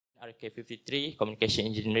RK53, Communication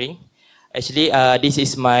Engineering. Actually, this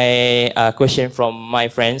is my question from my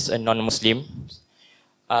friends, a non-Muslim.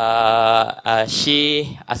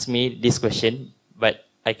 She asked me this question, but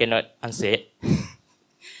I cannot answer it.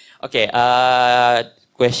 Okay,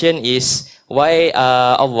 question is, why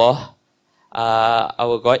Allah,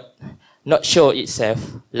 our God, not show itself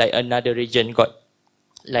like another region God?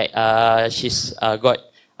 Like she's God,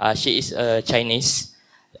 she is Chinese.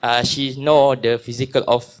 She know the physical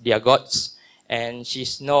of their gods, and she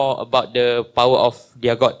know about the power of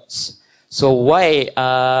their gods. So why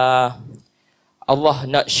Allah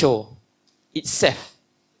not show itself?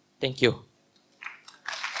 Thank you.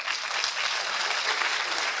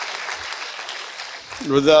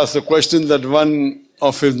 Brother asked a question that one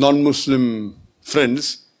of his non-Muslim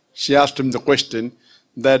friends, she asked him the question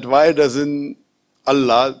that why doesn't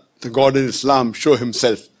Allah, the God in Islam, show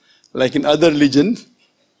himself? Like in other religions,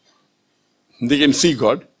 they can see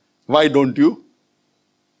God. Why don't you?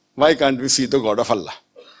 Why can't we see the God of Allah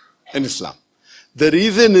in Islam? The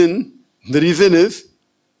reason is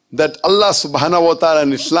that Allah subhanahu wa ta'ala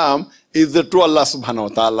in Islam is the true Allah subhanahu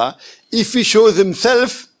wa ta'ala. If He shows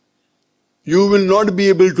Himself, you will not be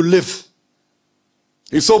able to live.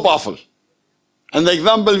 He's so powerful. And the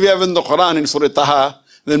example we have in the Quran in Surah Taha,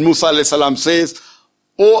 then Musa alayhi salam says,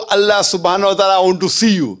 "Oh Allah subhanahu wa ta'ala, I want to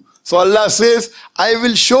see you." So Allah says, I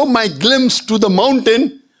will show my glimpse to the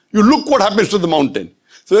mountain. You look what happens to the mountain.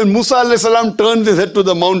 So when Musa alayhi salam turns his head to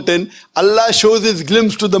the mountain, Allah shows his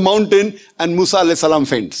glimpse to the mountain and Musa alayhi salam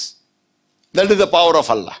faints. That is the power of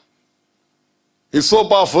Allah. He's so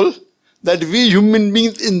powerful that we human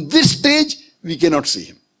beings in this stage, we cannot see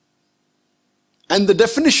Him. And the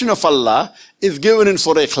definition of Allah is given in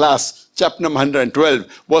Surah Ikhlas, chapter number 112,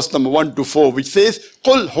 verse number 1 to 4, which says,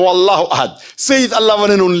 Qul huwallahu ahad. Says Allah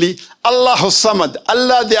one and only, Allahu samad,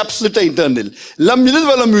 Allah the absolute eternal. Lam yalid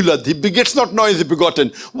wa lam yulad. He begets not, nor is he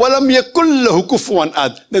begotten. Wa lam yakul lahu kufuwan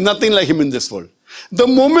ahad. There's nothing like Him in this world. The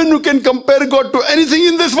moment you can compare God to anything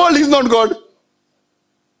in this world, He's not God.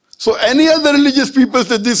 So any other religious people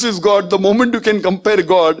say this is God. The moment you can compare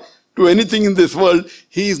God to anything in this world,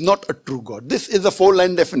 He is not a true God. This is a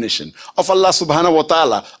four-line definition of Allah subhanahu wa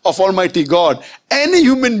ta'ala, of Almighty God. Any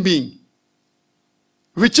human being,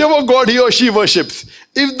 whichever God he or she worships,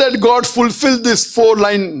 if that God fulfills this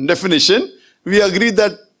four-line definition, we agree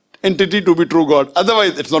that entity to be true God.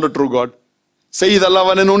 Otherwise, it's not a true God. Says Allah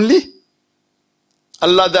one and only,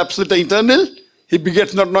 Allah the absolute eternal, He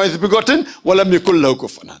begets not, nor is begotten, walam yakul lahu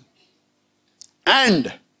kufuwan ahad.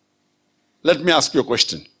 And let me ask you a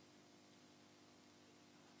question.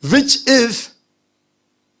 Which is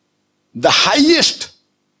the highest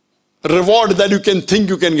reward that you can think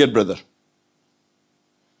you can get, brother?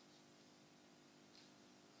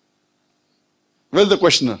 Where's the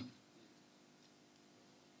questioner?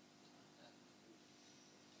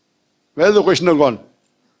 Where's the questioner gone?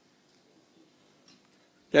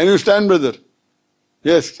 Can you stand, brother?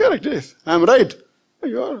 Yes, correct, yes. I'm right.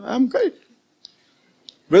 I'm right.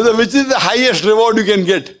 Brother, which is the highest reward you can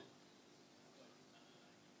get?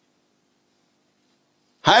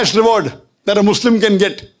 Highest reward that a Muslim can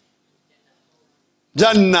get?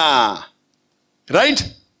 Jannah. Right?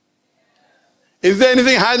 Is there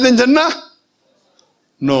anything higher than Jannah?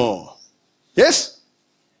 No. Yes?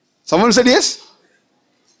 Someone said yes?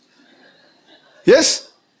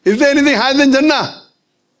 Yes? Is there anything higher than Jannah?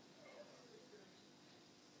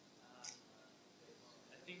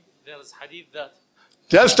 I think there's hadith that.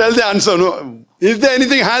 Just tell the answer. No. Is there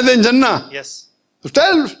anything higher than Jannah? Yes. So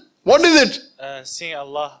tell, what is it? Seeing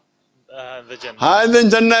Allah, the Jannah. Higher than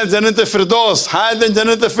Jannah is Jannat al-Firdaus. Higher than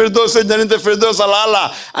Jannat al-Firdaus is Jannat al-Firdaus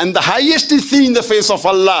al-Ala. And the highest is seeing the face of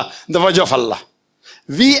Allah, the wajh of Allah.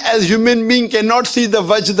 We as human beings cannot see the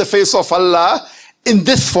wajh, the face of Allah in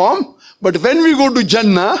this form. But when we go to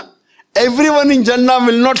Jannah, everyone in Jannah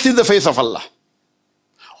will not see the face of Allah.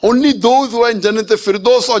 Only those who are in Jannat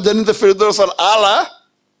al-Firdaus or Jannat al-Firdaus al-Ala,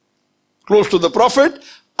 close to the Prophet,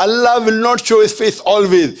 Allah will not show His face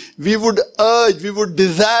always. We would urge, we would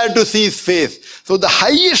desire to see His face. So the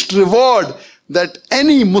highest reward that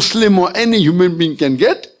any Muslim or any human being can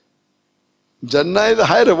get, Jannah is a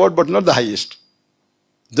high reward but not the highest.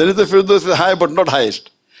 Jannat al-Firdaus is high but not highest.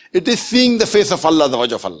 It is seeing the face of Allah, the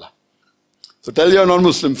wajh of Allah. So tell your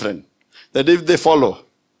non-Muslim friend that if they follow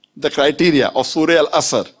the criteria of Surah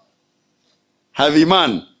Al-Asr, have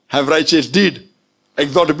Iman, have righteous deed,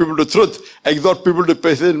 exhort people to truth, exhort people to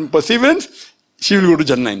perseverance, she will go to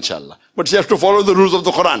Jannah inshallah. But she has to follow the rules of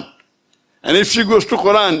the Quran. And if she goes to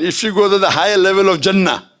Quran, if she goes at the higher level of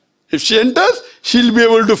Jannah, if she enters, she'll be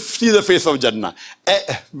able to see the face of Jannah.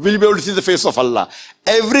 Will be able to see the face of Allah.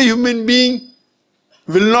 Every human being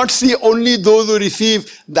will not see only those who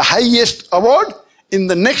receive the highest award in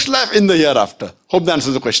the next life, in the hereafter. Hope that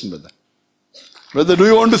answers the question, brother. Brother, do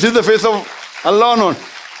you want to see the face of Allah or not?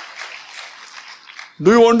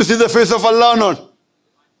 Do you want to see the face of Allah or not?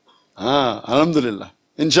 Alhamdulillah.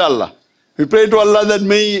 Inshallah. We pray to Allah that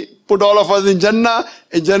may He put all of us in Jannah,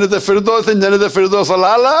 in Jannah al-Firdaus, in Jannah al-Firdaus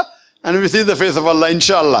al-Ala, and we see the face of Allah,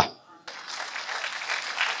 inshallah.